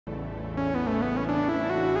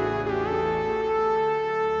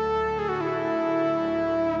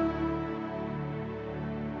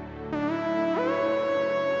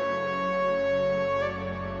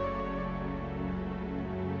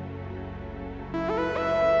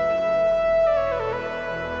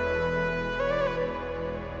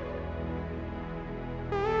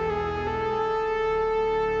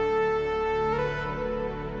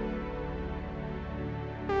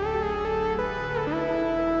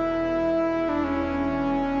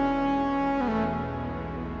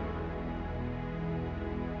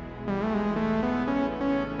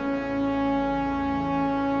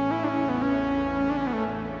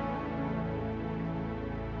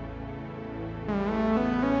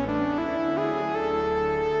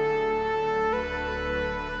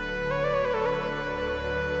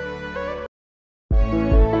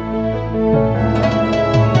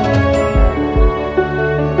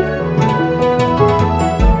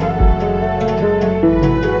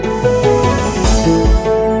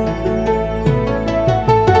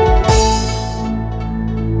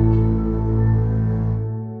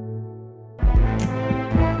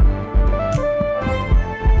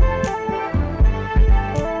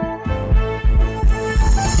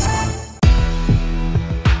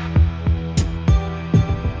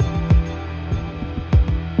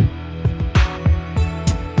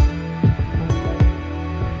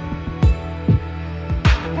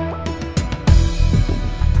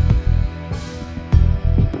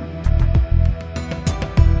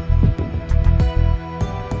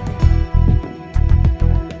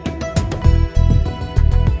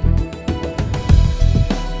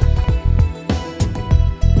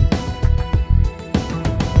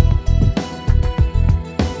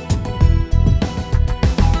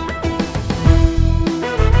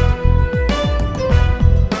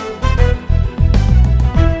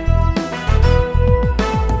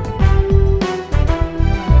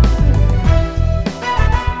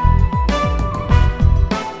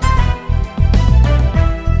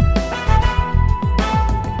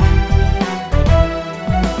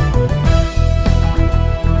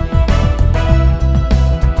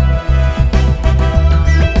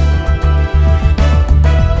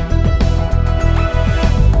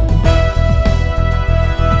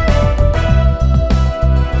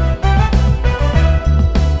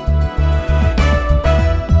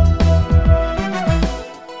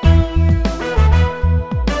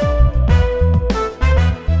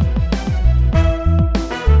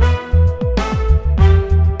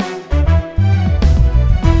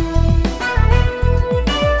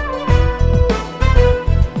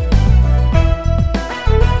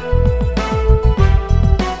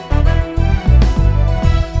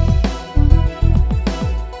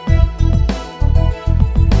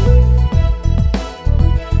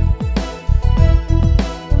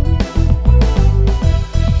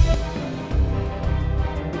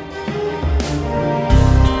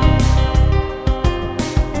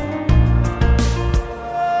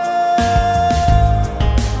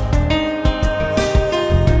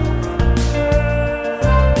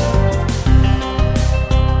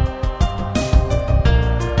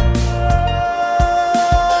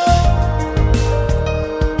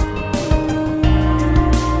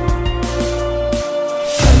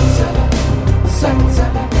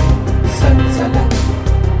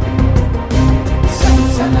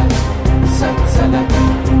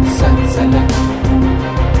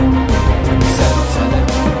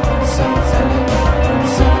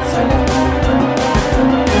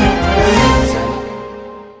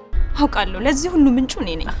አውቃለሁ ለዚህ ሁሉ ምንጩ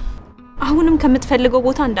እኔ ነኝ አሁንም ከምትፈልገው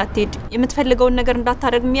ቦታ እንዳትሄድ የምትፈልገውን ነገር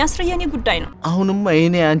እንዳታረግ የሚያስር የኔ ጉዳይ ነው አሁንማ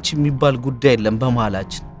የኔ አንቺ የሚባል ጉዳይ የለም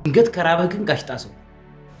በመሃላችን እንግት ከራበህ ግን ጋሽጣሰው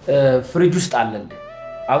ፍሪጅ ውስጥ አለል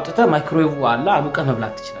አውጥተ ማይክሮዌቭ አለ አሙቀ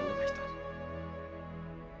መብላት ትችላለህ ጋሽጣሰው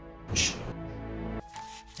እሺ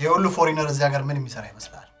የሁሉ ፎሪነር እዚህ ሀገር ምን የሚሰራ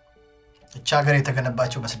ይመስላል እቺ ሀገር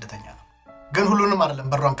የተገነባቸው በስደተኛ ነው ግን ሁሉንም አይደለም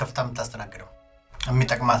በሯን ከፍታ የምታስተናግደው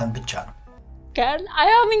የሚጠቅማትን ብቻ ነው Girl, I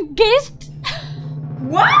am engaged.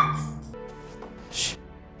 What?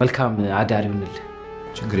 መልካም አዳሪውንል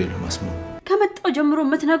ችግር የለም አስሙ ከመጣው ጀምሮ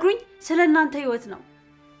የምትነግሩኝ ስለናንተ ህይወት ነው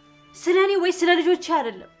ስለኔ ወይ ስለ ልጆች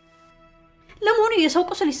አይደለም ለሞኑ የሰው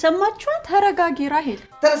ቁስል ይሰማችኋል ተረጋጊ ራሄል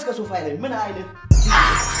ተነስ ከሶፋ ላይ ምን አይነት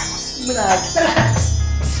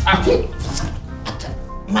አቲ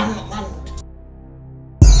ማን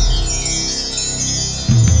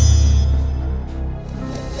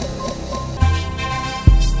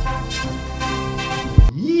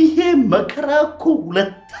ይሄ መከራኩ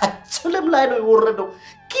ሁለታችንም ላይ ነው የወረደው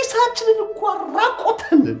ኪሳችንን እንኳን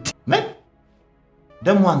ራቆተን ምን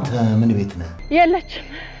ደሞ አንተ ምን ቤት ነህ የለችም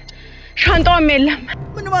ሻንጣውም የለም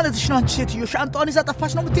ምን ማለትሽ ነው አንቺ ሴትዮ ሻንጣውን ይዛ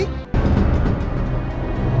ጠፋሽ ነው ምትይ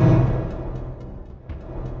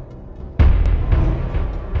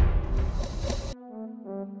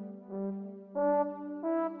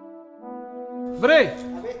ብሬ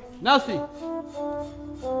ናስቲ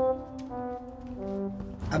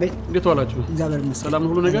አቤት እንዴት ዋላችሁ እግዚአብሔር ይመስገን ሰላም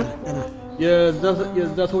ሁሉ ነገር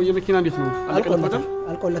የዛ ሰውዬ መኪና እንዴት ነው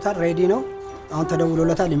አልቆለታል ሬዲ ነው አሁን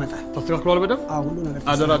ተደውሎለታል ይመጣል ተስተካክሏል በደም ሁሉ ነገር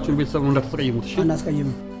አደራችሁን ቤተሰብ ነው እንዳትጠቀይሙት እሺ እናስቀይም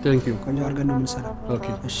ቴንክ ዩ ቆንጆ አድርገን ነው የምንሰራው ኦኬ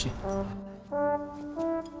እሺ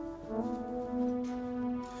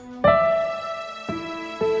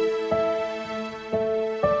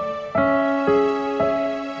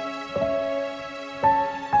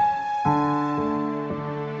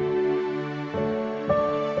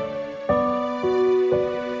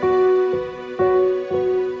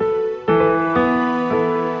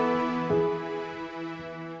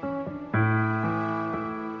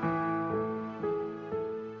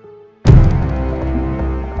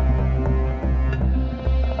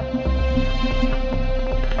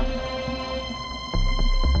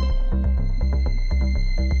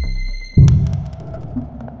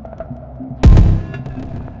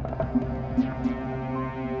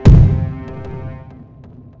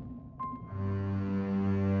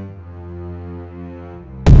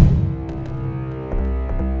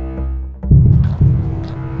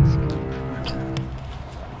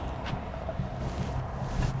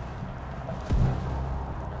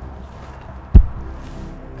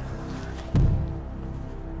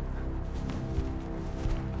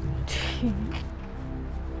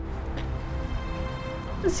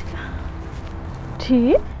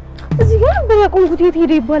እዚህ ጋር በያቆምኩት የት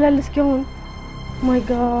ሄደ ይባላል እስኪ አሁን ማይ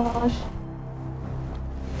ጋሽ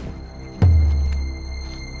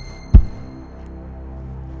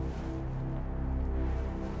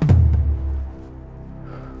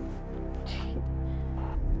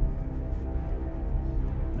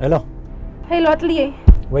ሄሎ አጥልዬ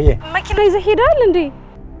ወዬ መኪና ይዘህ ሄዳል እንዴ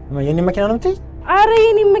የኔ መኪና ነው የምትይ አረ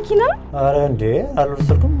የኔ መኪና አረ እንዴ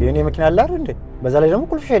አልወሰድኩም የኔ መኪና አለ አይደል እንዴ በዛ ላይ ደግሞ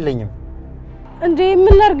ቁልፍሽ የለኝም እንዴ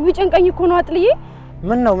ምን ላርግ ቢጨንቀኝ እኮ ነው አጥልዬ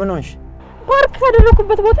ምን ሆንሽ ፓርክ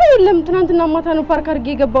ያደረኩበት ቦታ የለም ትናንትና ማታ ነው ፓርክ አድርጌ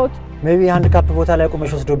የገባሁት ሜቢ አንድ ካፕ ቦታ ላይ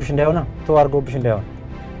ቆመሽ ወስዶብሽ እንዳይሆና ተዋርጎብሽ እንዳይሆን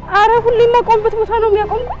አረ ሁሌም ማቆምበት ቦታ ነው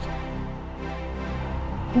የሚያቆምኩት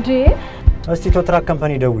እንዴ እስቲ ቶትራክ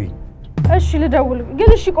ካምፓኒ ደውይ እሺ ልደውል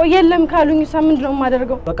ግን እሺ ቆይ የለም ካሉኝ ሳምንት ነው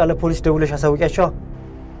ማደርገው በቃ ለፖሊስ ደውለሽ አሳውቂያቸው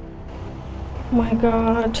ማይ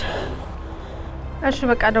ጋድ እሺ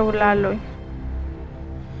በቃ ደውላለሁ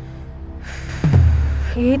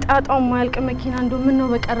ይጣጣው ማልቀ መኪና እንደው ምን ነው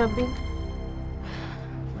በቀረብኝ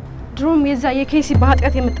ድሮም የዛ የኬሲ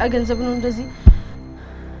በኃጢያት የመጣ ገንዘብ ነው እንደዚህ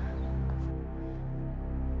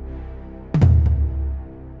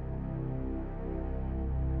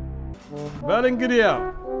በል እንግዲህ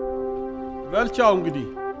በልቻው እንግዲህ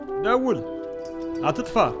ደውል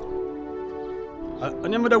አትጥፋ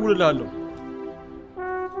እኔም ደውልልሃለሁ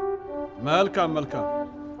መልካም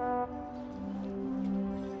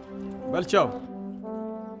በልቻው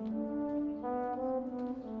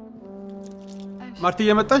ማርቲ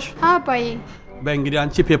የመጣሽ አባዬ በእንግዲህ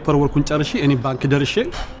አንቺ ፔፐር ወርኩን ጨርሺ እኔ ባንክ ደርሼ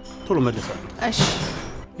ቶሎ መለሳለሁ እሺ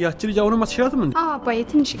ያቺ ልጅ አሁንም አትሽራትም እንዴ አባዬ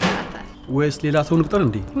ትንሽ ይቀራታል ወይስ ሌላ ሰው ንቅጠር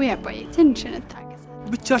እንዴ ወይ አባዬ ትንሽ እንታገስ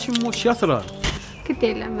ብቻሽን ሞሽ ያስራል ግድ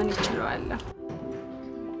የለም ምን ይችላል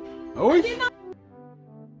ኦይ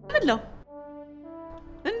ምንለው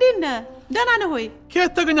እንዴነ ደህና ነህ ወይ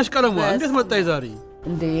ከየት ተገኘሽ ቀለሟ እንዴት መጣይ ዛሬ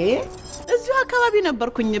እንዴ እዚሁ አካባቢ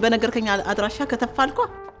ነበርኩኝ በነገርከኛ አድራሻ ከተፋልኳ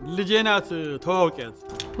ልጄ ናት ተዋውቂያት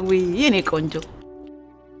ውይ የኔ ቆንጆ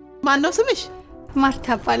ማን ነው ስምሽ ማርታ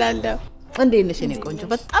እባላለሁ እንዴት ነሽ የኔ ቆንጆ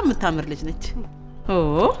በጣም የምታምር ልጅ ነች ኦ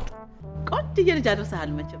ቆንጆ ልጅ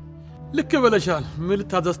አድርሰሃል መቼም ልክ ብለሻል ምን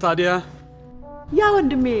ልታዘዝ ታዲያ ያ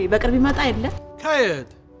ወንድሜ በቅርብ ይመጣ የለ ከየት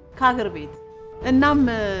ከሀገር ቤት እናም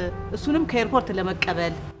እሱንም ከኤርፖርት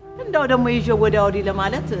ለመቀበል እንደው ደግሞ ይዤው ወዲያ ወዲህ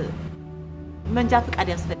ለማለት መንጃ ፍቃድ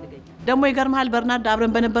ያስፈልገኛል ደግሞ ይገርምሃል በርናርድ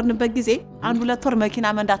አብረን በነበርንበት ጊዜ አንድ ሁለት ወር መኪና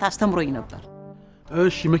መንዳት አስተምሮኝ ነበር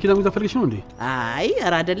እሺ መኪና መግዛት ፈልገሽ ነው እንዴ አይ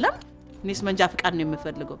ኧረ አይደለም እኔስ መንጃ ፍቃድ ነው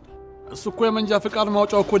የምፈልገው እሱ እኮ የመንጃ ፍቃድ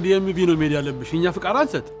ማውጫው እኮ ዲኤምቪ ነው ሜዳ ያለብሽ እኛ ፍቃድ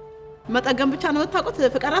አንሰጥ መጠገም ብቻ ነው የምታውቁት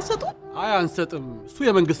ፍቃድ አሰጡ አይ አንሰጥም እሱ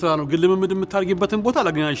የመንግስት ስራ ነው ግን ልምምድ የምታርጊበትን ቦታ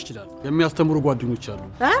ላገኛሽ ይችላል የሚያስተምሩ ጓደኞች አሉ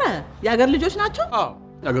አረ ያገር ልጆች ናቸው አዎ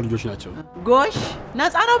ያገር ልጆች ናቸው ጎሽ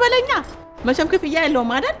ነፃ ነው በለኛ መቼም ክፍያ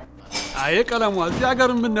የለውም አይደል አይ ቀለሙ እዚህ ሀገር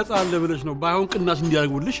ምን ነፃ አለ ብለሽ ነው ባይሆን ቅናሽ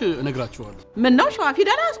እንዲያርጉልሽ እነግራችኋለሁ ምን ነው ሸዋ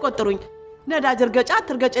ፊደል አስቆጥሩኝ ነዳጅ እርገጫ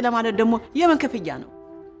አትርገጭ ለማለት ደግሞ የምን ክፍያ ነው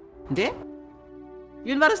እንዴ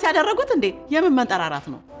ዩኒቨርሲቲ ያደረጉት እንዴ የምን መንጠራራት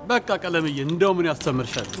ነው በቃ ቀለምዬ እንደው ምን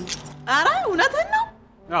ያስተምርሻል አረ እውነትህን ነው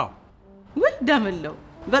አዎ ወይ ደምለው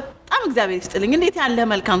በጣም እግዚአብሔር ይስጥልኝ እንዴት ያለ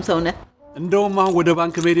መልካም ሰው ነህ እንደውም አሁን ወደ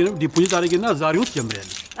ባንክ መሄድ ነው ዲፖዚት አድርጌና ዛሬው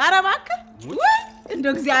ትጀምሪያለሽ አረ እባክህ ወይ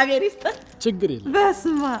እንደው እግዚአብሔር ይስጥህ ችግር የለም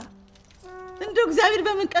በስማ እንደው እግዚአብሔር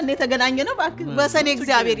በምን ቀን ነው የተገናኘ ነው እባክህ በሰኔ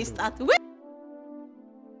እግዚአብሔር ይስጣት ወይ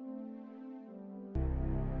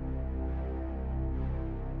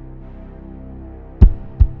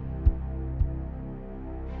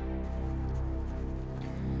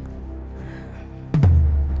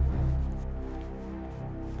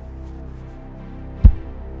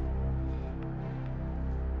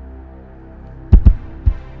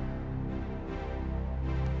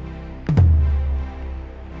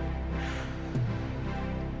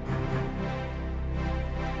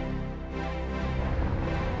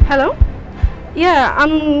Hello? Yeah,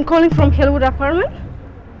 I'm calling from Hillwood apartment.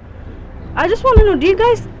 I just want to know, do you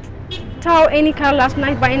guys tow any car last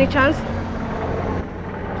night by any chance?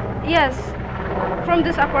 Yes, from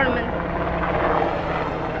this apartment.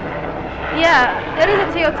 Yeah, it is a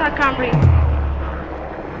Toyota Camry.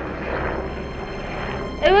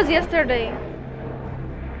 It was yesterday.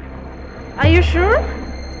 Are you sure?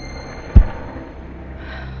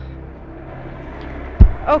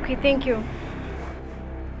 Okay, thank you.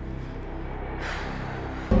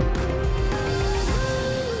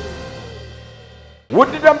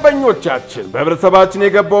 ውድ ደንበኞቻችን በህብረተሰባችን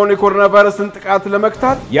የገባውን የኮሮና ቫይረስን ጥቃት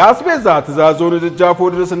ለመክታት የአስቤዛ ትዕዛዞን ደጃፎ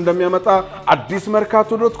ድረስ እንደሚያመጣ አዲስ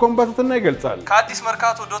መርካቶ.com በትህትና ይገልጻል። ከአዲስ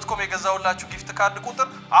መርካቶ.com የገዛውላችሁ ጊፍት ካርድ ቁጥር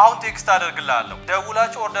አሁን ቴክስት አደርግልሃለሁ።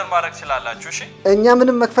 ደውላችሁ ኦርደር ማድረግ ትችላላችሁ። እሺ እኛ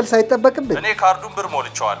ምንም መክፈል ሳይጠበቅብን እኔ ካርዱን ብር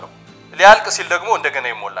ሞልቼዋለሁ። ሊያልቅ ሲል ደግሞ እንደገና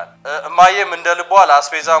ይሞላል። እማዬም እንደልቧ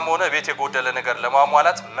ለአስቤዛም ሆነ ቤት የጎደለ ነገር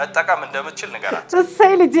ለማሟላት መጠቀም እንደምትችል ንገራት።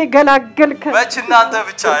 እሰይ ልጄ ገላገልከ። መች እናንተ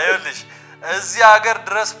ብቻ ይኸውልሽ እዚህ ሀገር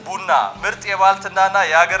ድረስ ቡና ምርጥ የባልትናና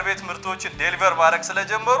የሀገር ቤት ምርቶችን ዴሊቨር ማድረግ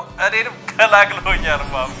ስለጀመሩ እኔንም ገላግለውኛል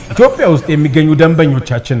ማም። ኢትዮጵያ ውስጥ የሚገኙ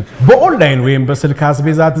ደንበኞቻችን በኦንላይን ወይም በስልክ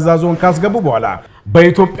አስቤዛ ትዕዛዞን ካስገቡ በኋላ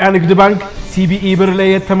በኢትዮጵያ ንግድ ባንክ ሲቢኢ ብር ላይ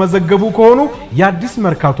የተመዘገቡ ከሆኑ የአዲስ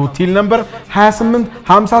መርካቶ ቲል ነምበር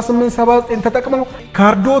 285879 ተጠቅመው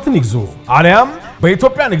ካርዶትን ይግዙ። አሊያም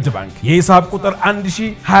በኢትዮጵያ ንግድ ባንክ የሂሳብ ቁጥር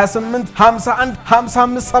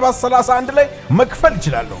 102815557731 ላይ መክፈል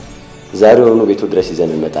ይችላሉ። ዛሬውኑ ቤቱ ድረስ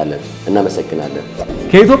ይዘን እንመጣለን። እናመሰግናለን።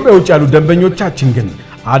 ከኢትዮጵያ ውጭ ያሉ ደንበኞቻችን ግን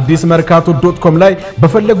አዲስ መርካቶ.com ላይ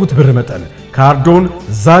በፈለጉት ብር መጠን ካርዶን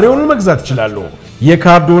ዛሬውኑ መግዛት ይችላሉ።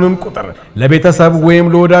 የካርዶንም ቁጥር ለቤተሰብ ወይም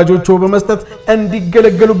ለወዳጆቹ በመስጠት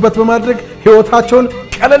እንዲገለገሉበት በማድረግ ህይወታቸውን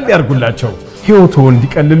ቀለል ያርጉላቸው። ህይወቱን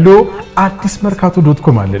እንዲቀልሉ አዲስ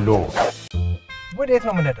መርካቶ.com አለሉ። ወዴት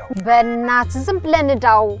ነው የምንሄደው? በእናት ዝም ብለን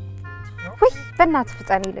ዳው ወይ በእናት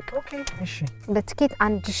ፍጠን ይልቅ። ኦኬ እሺ። ለትኬት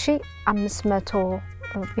 1500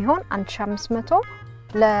 ቢሆን 1500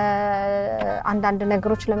 ለአንዳንድ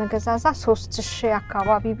ነገሮች ለመገዛዛ 3000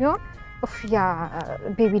 አካባቢ ቢሆን ያ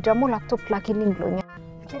ቤቢ ደግሞ ላፕቶፕ ላኪልኝ ብሎኛል።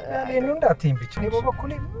 ኢትዮጵያ ላይ ነው እንዳትይም ብቻ ነው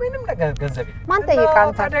በበኩሌ ምንም ነገር ገንዘብ የለም። ማን ጠየቀ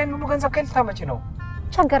አንተ? ታዲያ ሁሉ ገንዘብ ከየት ታመጪ ነው?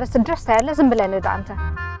 ቸገረስ ድረስ ታያለ። ዝም ብለን ዳ አንተ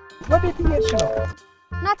ወዴት እየሄድሽ ነው?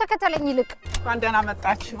 ና ተከተለኝ ይልቅ። እንኳን ደህና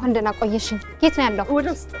መጣችሁ። እንኳን ደህና ቆየሽኝ። የት ነው ያለው? ወደ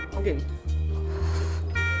ውስጥ እንግዲህ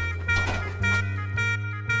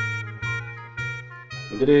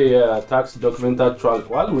እንግዲህ የታክስ ዶክመንታችሁ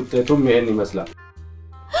አልቋል። ውጤቱም ይሄን ይመስላል።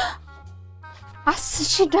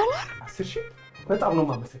 $10,000 10,000 በጣም ነው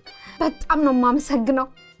ማመሰግነው። በጣም ነው ማመሰግነው።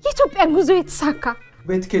 የኢትዮጵያ ጉዞ የተሳካ።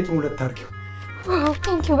 በትኬቱን ሁለት አድርጊው። ዋው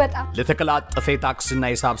ቴንክ ዩ በጣም። ለተከላጠፈ ታክስና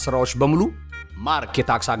ሂሳብ ስራዎች በሙሉ ማርክ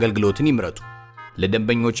የታክስ አገልግሎትን ይምረጡ።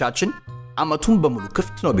 ለደንበኞቻችን አመቱን በሙሉ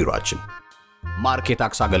ክፍት ነው ቢሮአችን። ማርኬት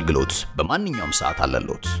ታክስ አገልግሎት በማንኛውም ሰዓት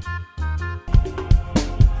አለሎት።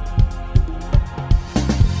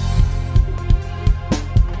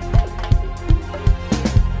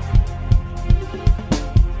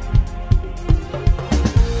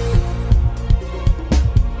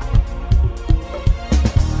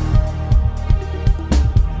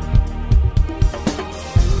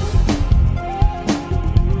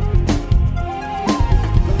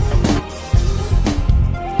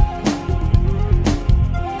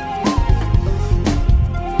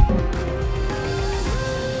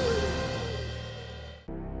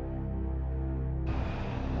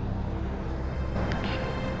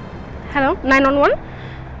 Hello, 911.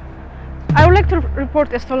 I would like to report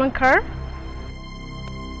a stolen car.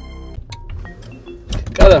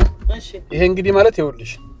 ቀደም ይሄ እንግዲህ ማለት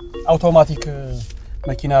ይኸውልሽ አውቶማቲክ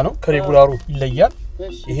መኪና ነው ከሬጉላሩ ይለያል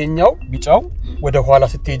ይሄኛው ቢጫው ወደ ኋላ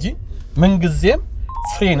ስትሄጂ ምን ጊዜም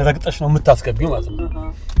ፍሬን ረግጠሽ ነው የምታስገቢው ማለት ነው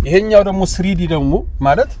ይሄኛው ደግሞ 3D ደግሞ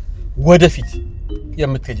ማለት ወደፊት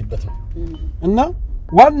የምትሄጂበት ነው እና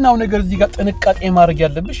ዋናው ነገር እዚህ ጋር ጥንቃቄ ማድረግ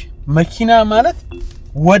ያለብሽ መኪና ማለት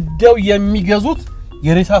ወደው የሚገዙት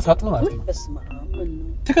የሬሳ ሳጥን ማለት ነው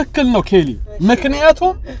ትክክል ነው ኬሊ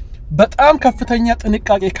ምክንያቱም በጣም ከፍተኛ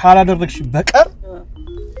ጥንቃቄ ካላደረግሽ በቀር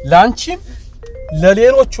ላንቺም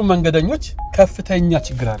ለሌሎቹ መንገደኞች ከፍተኛ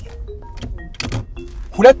ችግር አለ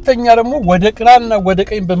ሁለተኛ ደግሞ ወደ ግራና ወደ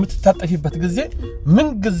ቀኝ በመትታጠፊበት ጊዜ ምን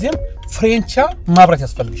ጊዜም ፍሬንቻ ማብራት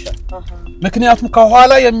ያስፈልግሻል ምክንያቱም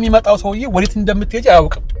ከኋላ የሚመጣው ሰውዬ ወዴት እንደምትሄጂ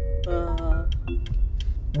አያውቅም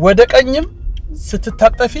ወደ ቀኝም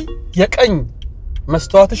ስትታጠፊ የቀኝ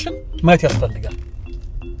መስተዋትሽን ማየት ያስፈልጋል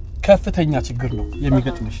ከፍተኛ ችግር ነው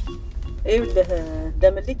የሚገጥምሽ ይኸውልህ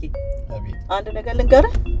ደምልቂ አንድ ነገር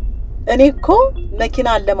ልንገርህ እኔ እኮ መኪና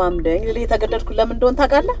አለማምደኝ ለሌ ተገደድኩ ለምን እንደሆነ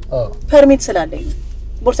ታውቃለህ ፐርሚት ስላለኝ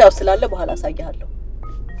ቦርሳው ስላለ በኋላ አሳያለሁ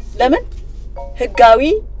ለምን ህጋዊ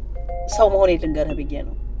ሰው መሆን ልንገርህ ብዬ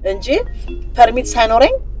ነው እንጂ ፐርሚት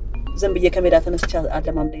ሳይኖረኝ ዝም ብዬ ከሜዳ ተነስቼ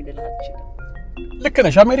አለማምደኝ ልልህ አልችልም ልክ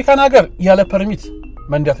ነሽ አሜሪካን ሀገር ያለ ፐርሚት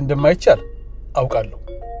መንዳት እንደማይቻል አውቃለሁ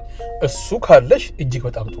እሱ ካለሽ እጅግ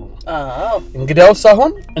በጣም ጥሩ ነው አዎ እንግዲያውስ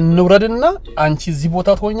አሁን እንውረድና አንቺ እዚህ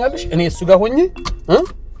ቦታ ትሆኛለሽ እኔ እሱ ጋር ሆኜ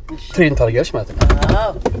ትሬን ታርጋለሽ ማለት ነው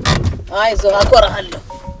አዎ አይዞ አቆራለሁ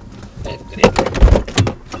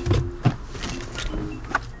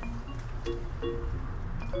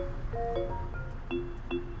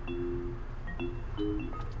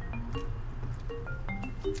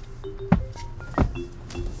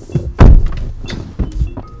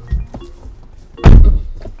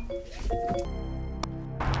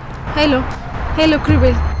ሄሎ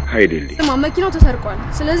ክሪቤል ሃይደሊ ስማ መኪናው ተሰርቋል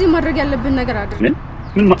ስለዚህ ማድረግ ያለብን ነገር አድርግ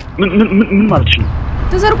ምን ማለት ነው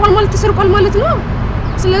ተሰርቋል ማለት ነው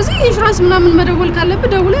ስለዚህ ኢንሹራንስ ምናምን መደወል ካለብህ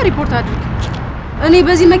ደውለህ ሪፖርት አድርግ እኔ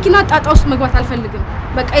በዚህ መኪና ጣጣ ውስጥ መግባት አልፈልግም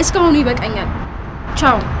በቃ እስካሁን ይበቃኛል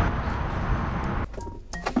ቻው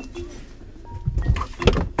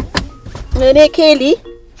እኔ ኬሊ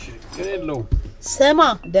ሄሎ ስማ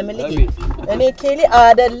ደምልቂ እኔ ኬሊ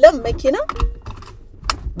አይደለም መኪና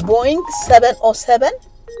ቦይንግ 707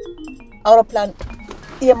 አውሮፕላን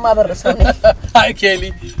የማበረሰው ነው አይ ኬሊ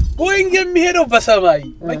ቦይንግ የሚሄደው በሰማይ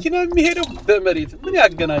መኪና የሚሄደው በመሬት ምን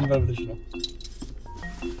ያገናኝ ባብለሽ ነው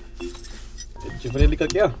ጅብሬል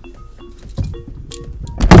ሊቀቂያ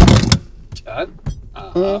ጫን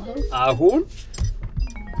አሁን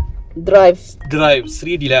ድራይቭ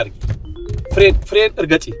 3D ላይ አርጊ ፍሬን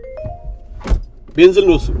እርገጪ ቤንዚን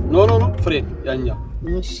ነው እሱ ኖ ፍሬን ያኛው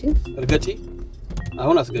እሺ እርገጪ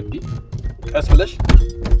አሁን አስገቢ ቀስ ብለሽ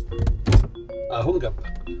አሁን ገባ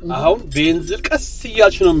አሁን ቤንዚል ቀስ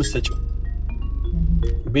ይያልሽ ነው የምትሰጪው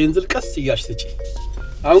ቤንዚል ቀስ ይያልሽ ስጪ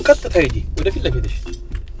አሁን ቀጥታ ሄጂ ወደፊት ለፊትሽ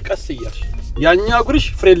ቀስ ይያልሽ ያኛው ግርሽ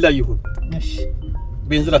ፍሬን ላይ ይሁን እሺ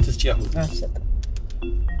ቤንዚል አትስጪ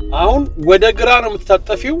አሁን ወደ ግራ ነው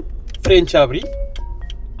የምትታጠፊው ፍሬንች አብሪ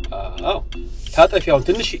አዎ ታጠፊ አሁን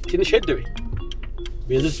ትንሽ ሄድ በይ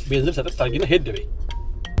ቤንዚል ሰጠት ታርጊና ሄድ በይ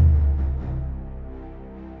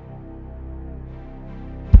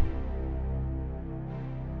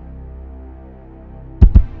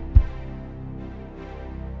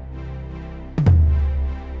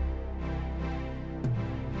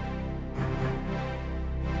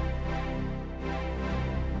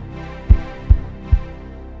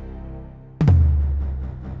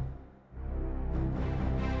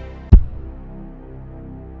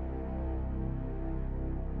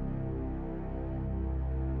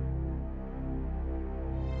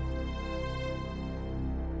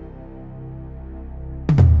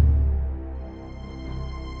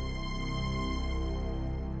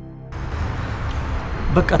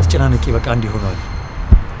በቃ ተጨናነቂ በቃ እንዲሆነው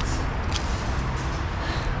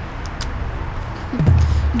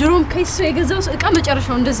ድሮም ከይስ የገዛው እቃ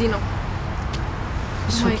መጨረሻው እንደዚህ ነው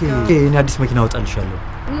እኔ አዲስ መኪና አወጣልሻለሁ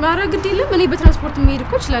ማረግ ዲልም እኔ በትራንስፖርት መሄድ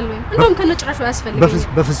እኮ እችላለሁ እንደውም ከነጭራሹ ያስፈልገኝ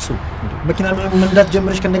በፍጹም መኪና መንዳት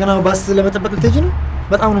ጀምረሽ ከእንደገና ባስ ለመጠበቅ ልትሄጂ ነው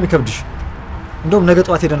በጣም ነው የሚከብድሽ እንደውም ነገ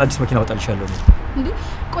ጠዋት ሄደን አዲስ መኪና አወጣልሻለሁ እንዴ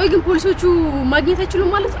ቆይ ግን ፖሊሶቹ ማግኘት አይችሉም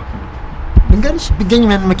ማለት ነው ድንገርሽ ቢገኝ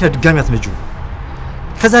ምን መኪና ድጋሚ አትነጂው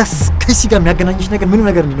ከዛ ከይሲ ጋር የሚያገናኝሽ ነገር ምንም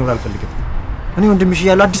ነገር እንዲኖር አልፈልግም እኔ ወንድምሽ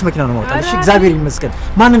ያለው አዲስ መኪና ነው ማውጣልሽ እግዚአብሔር ይመስገን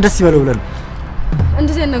ማን ደስ ይበለው ብለን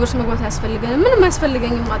እንደዚህ አይነት ነገሮች መግባት ያስፈልገን ምንም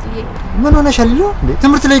ያስፈልገኝም ማጥዬ ምን ሆነሻል ሊሎ እንዴ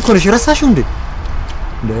ትምርት ላይ እኮ ነሽ ረሳሽው እንዴ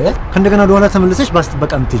ከእንደገና ወደኋላ ተመልሰሽ ባስ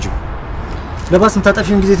ጥበቃ የምትሄጂው ለባስ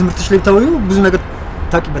የምታጠፊውን ጊዜ ትምርትሽ ላይ ብታወዩ ብዙ ነገር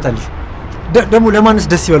ታቂበታለሽ ደግሞ ለማንስ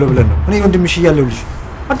ደስ ይበለው ብለን ነው እኔ ወንድምሽ ያለውልሽ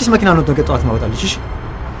አዲስ መኪና ነው ነገ ጠዋት ማውጣልሽ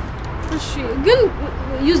እሺ ግን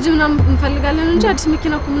ዩዝድ ምናምን እንፈልጋለን እንጂ አዲስ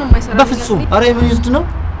መኪና እኮ ምንም አይሰራም በፍጹም አረ ምን ዩዝድ ነው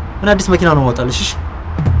እኔ አዲስ መኪና ነው ማውጣልሽ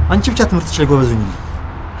አንቺ ብቻ ትምርትሽ ላይ ጎበዙኝ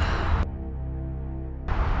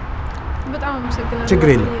በጣም አመሰግናለሁ ችግር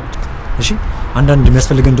የለም እሺ አንዳንድ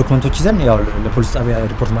የሚያስፈልገን ዶክመንቶች ይዘን ያው ለፖሊስ ጣቢያ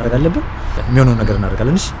ሪፖርት ማድረግ አለብን የሚሆነው ነገር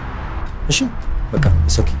እናደርጋለን እሺ በቃ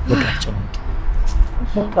ኦኬ በቃ ጨምቅ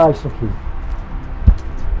በቃ ኦኬ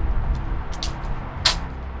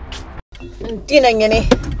እንዲነኝ እኔ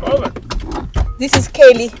This is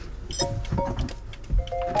Kelly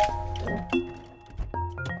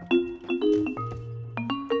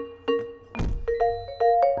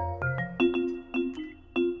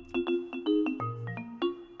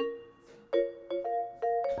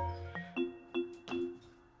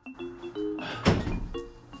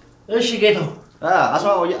እሺ ጌታው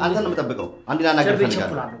አስማው አንተ ነው የምጠብቀው አንድ ላናግር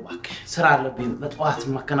ፈልጋለሁ ስራ አለብኝ በጠዋት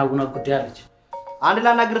ማከናወና ጉዳይ አለች አንድ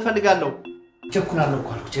ላናግር ፈልጋለሁ ቸኩላለሁ እኮ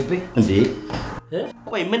አልኩ ቸቤ እንዴ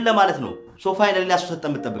ቆይ ምን ለማለት ነው ሶፋዬን ለሌላ ሰው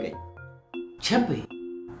ሰጠን የምትጠብቀኝ ቸቤ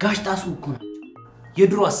ጋሽ ጣሱ እኮ ናቸው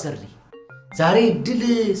የድሮ አሰሪ ዛሬ ድል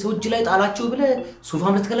ሰው እጅ ላይ ጣላቸው ብለ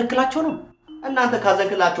ሶፋም ልትከለክላቸው ነው እናንተ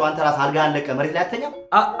ካዘንክላቸው አንተ ራስ አልጋ አለቀ መሬት ላይ አተኛም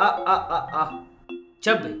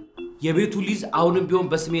ቸቤ የቤቱ ሊዝ አሁንም ቢሆን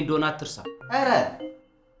በስሜ እንደሆነ አትርሳ አረ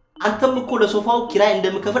አንተም እኮ ለሶፋው ኪራይ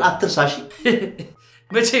እንደምከፍል አትርሳሽ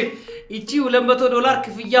መቼም እቺ $200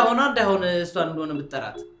 ክፍያ ሆና እንዳይሆን እሷን እንደሆነ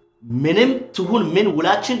ምትጠራት ምንም ትሁን ምን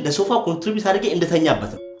ውላችን ለሶፋው ኮንትሪቢዩት አድርጌ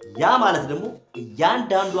እንደተኛበት ነው ያ ማለት ደግሞ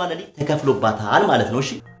ያንዳንዷ ለሊ ተከፍሎባታል ማለት ነው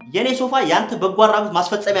እሺ የኔ ሶፋ ያንተ በጎ አድራጎት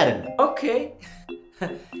ማስፈጸሚያ አይደለም ኦኬ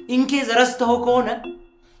ኢንኬዝ ረስተው ከሆነ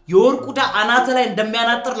የወርቁዳ አናተ ላይ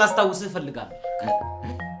እንደሚያናጥር ላስታውስህ እፈልጋለሁ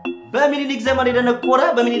በሚኒሊክ ዘመን የደነቆረ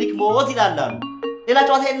በሚኒሊክ ሞት ይላላሉ ሌላ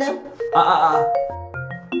ጨዋታ የለህም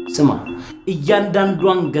ስማ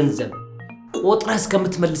እያንዳንዷን ገንዘብ ቆጥረህ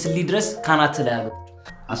እስከምትመልስልኝ ድረስ ካናተ ላይ አለው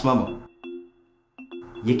አስማማው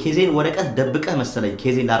የኬዜን ወረቀት ደብቀህ መሰለኝ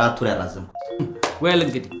ኬዜን ለ4 ወር ያራዘምኩት ወይል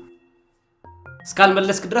እንግዲህ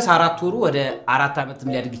እስካልመለስክ ድረስ 4 ወሩ ወደ 4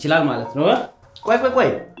 አመትም ሊያድግ ይችላል ማለት ነው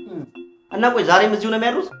ቆይ እና ቆይ ዛሬም እዚሁ ነው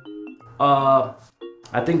የሚያሉት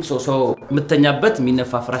I think so ምተኛበት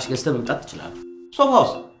የሚነፋ ፍራሽ ገዝተህ መምጣት ትችላለህ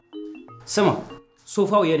ሶፋውስ ስማ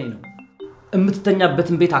ሶፋው የኔ ነው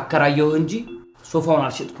እምትተኛበትን ቤት አከራየው እንጂ ሶፋውን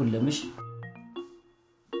አልሸጥኩልህም እሺ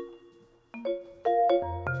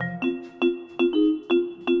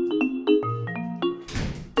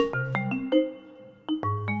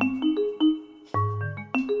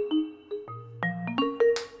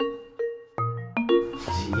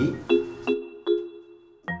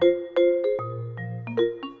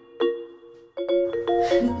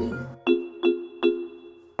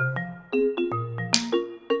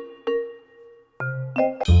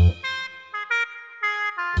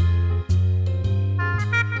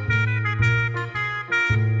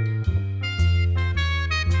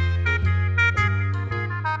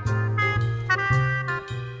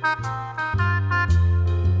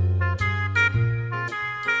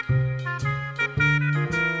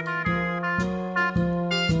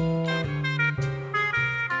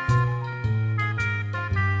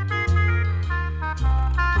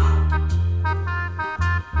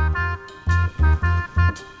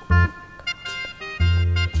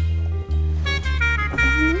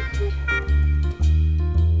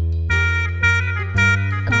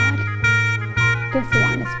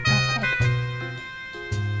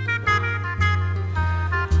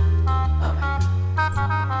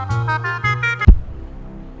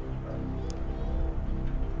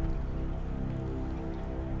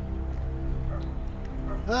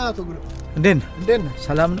እንደነ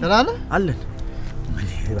ሰላም ነው አለን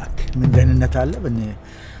ምን ደህንነት አለ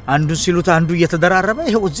አንዱን ሲሉት አንዱ እየተደራረበ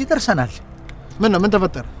ይሄው እዚህ ደርሰናል ምን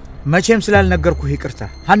ተፈጠረ መቼም ስላልነገርኩ ይቅርታ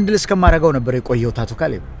ሃንድል እስከማረጋው ነበር የቆየው ታቱ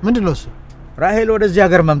ካለ ምንድነው እሱ ራሄል ወደዚህ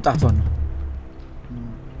ሀገር መምጣቷ ነው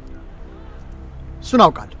እሱን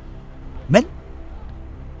አውቃለሁ ምን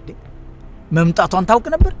መምጣቷን ታውቅ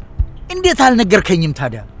ነበር? እንዴት አልነገርከኝም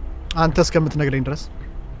ታዲያ? አንተ እስከምትነግረኝ ድረስ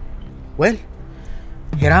ወል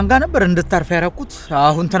ሄራን ጋር ነበር እንድታርፍ ያረኩት።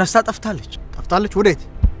 አሁን ተነስታ ጠፍታለች። ጠፍታለች? ወዴት?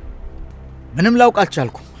 ምንም ላውቅ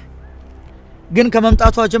አልቻልኩም። ግን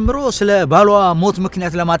ከመምጣቷ ጀምሮ ስለ ባሏ ሞት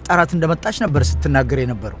ምክንያት ለማጣራት እንደመጣች ነበር ስትናገር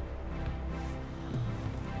የነበረው።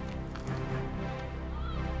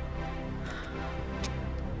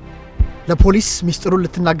 ለፖሊስ ሚስጥሩን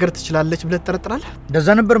ልትናገር ትችላለች ብለህ ትጠረጥራለህ? እንደዛ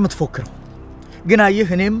ነበር የምትፎክረው። ግን አየህ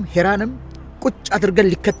እኔም ሄራንም ቁጭ አድርገን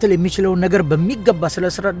ሊከተል የሚችለው ነገር በሚገባ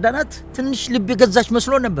ስለስረዳናት ትንሽ ልብ የገዛች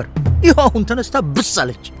መስሎ ነበር። ይኸው አሁን ተነስታ ብስ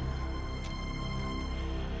አለች።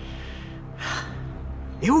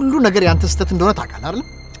 ይሄ ሁሉ ነገር ያንተ ስተት እንደሆነ ታውቃለህ አይደል?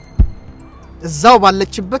 እዛው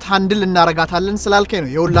ባለችበት ሃንድል እናረጋታለን ስላልከኝ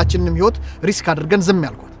ነው የሁላችንንም ህይወት ሪስክ አድርገን ዝም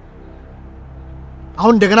ያልኳት።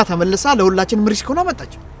 አሁን እንደገና ተመልሳ ለሁላችንም ሪስክ ሆና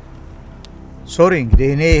መጣች። ሶሪ እንግዲህ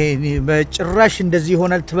እኔ በጭራሽ እንደዚህ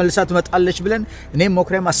ሆናል ተመልሳ ትመጣለች ብለን እኔም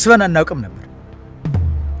ሞክሬም አስበን አናውቅም ነበር።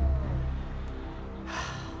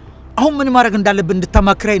 አሁን ምን ማድረግ እንዳለብን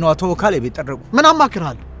እንድታማክረኝ ነው አቶ ካሌብ የጠረቁ። ምን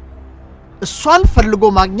አማክራለሁ? እሷን ፈልጎ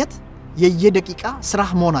ማግኘት የየደቂቃ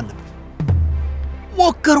ስራህ መሆን አለበት።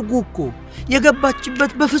 ሞከርኩ እኮ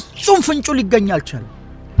የገባችበት በፍጹም ፍንጩ ሊገኝ አልቻለም።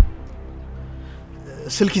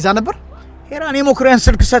 ስልክ ይዛ ነበር? ሄራን የሞክሪያን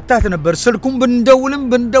ስልክ ሰጣት ነበር። ስልኩን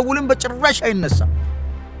ብንደውልም በጭራሽ አይነሳም።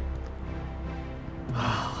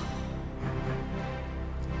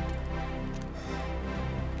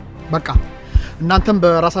 በቃ እናንተም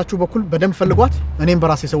በራሳችሁ በኩል በደም ፈልጓት፣ እኔም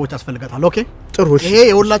በራሴ ሰዎች አስፈልጋታለሁ። ኦኬ ጥሩ። ይሄ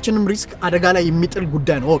የሁላችንም ሪስክ አደጋ ላይ የሚጥል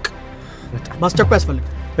ጉዳይ ነው። ኦክ ማስቸኳይ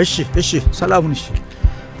ያስፈልጋል። እሺ ሰላሙን እሺ